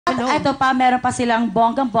At ito pa, meron pa silang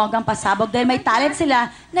bonggang-bonggang pasabog dahil may talent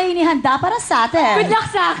sila na inihanda para sa atin. Good luck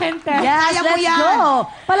sa akin, te. Yes, let's go!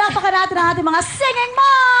 Palakpakan natin ang ating mga singing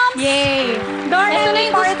moms! Yay! Donna, ito na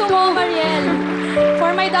yung gusto mo, Mariel.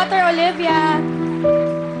 For my daughter, Olivia.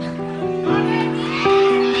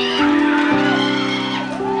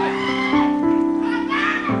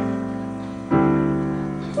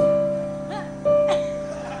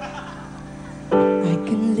 I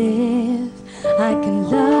can live, I can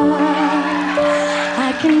love,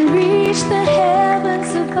 I can reach the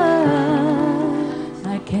heavens above.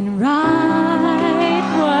 I can right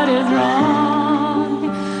what is wrong.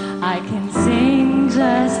 I can sing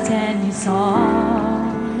just any song.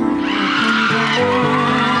 I can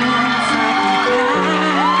dance, I can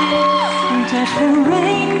fly, touch the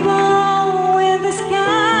rainbow in the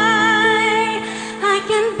sky. I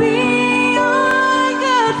can be your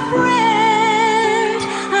good friend.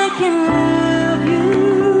 I can love you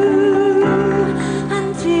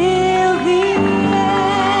until the end.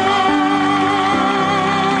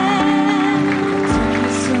 Took me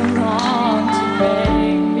so long to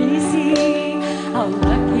make me see how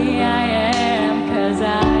lucky I am, 'cause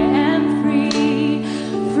I am free,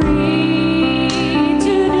 free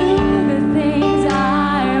to do the things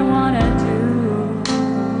I wanna do.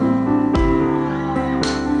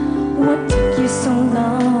 What took you so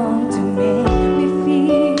long to make me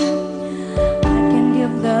feel I can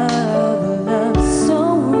give love, a love so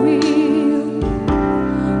real?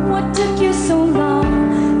 What took you so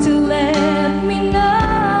long to let me know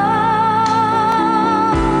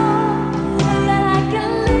that I can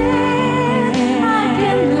live, I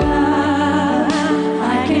can love,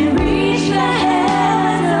 I can reach the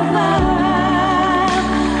heavens above.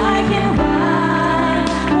 I can right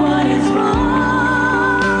what is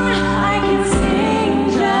wrong. I can sing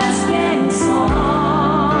just any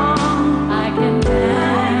song. I can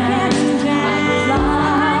dance, I can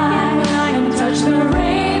fly, I can touch the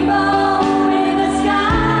rainbow in the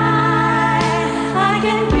sky. I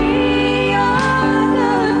can be your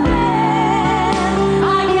good friend.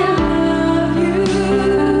 I can love you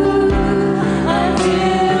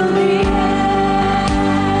until the end.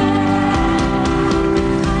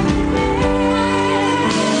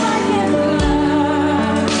 I can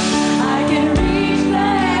love, I can reach the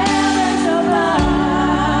heavens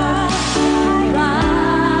above.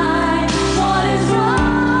 Right what is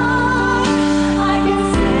wrong. I can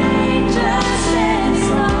sing just any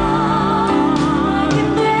song. I can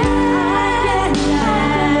dance,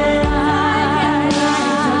 I can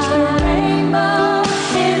touch the rainbow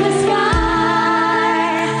in the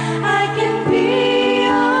sky. I can be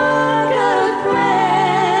your good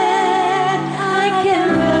friend. I can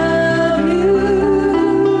love you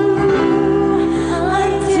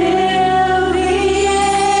until the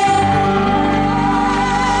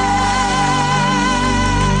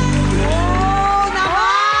Oh,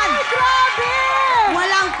 naman! Grabe!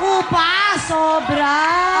 Walang kupas! Sobra!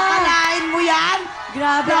 Akalain mo yan?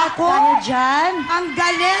 Grabe, at Naku! kaya dyan. Ang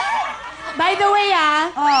galing! By the way,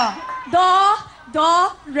 Oh. do,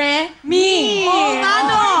 re, mi. Oo nga,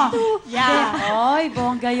 no? Yeah. Oy,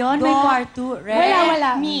 bongga yun. May Do. part 2. Re,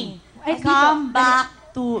 Wala. mi. Ay, Come back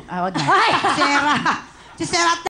to... Ah, wag na. Si Sarah. Si Sarah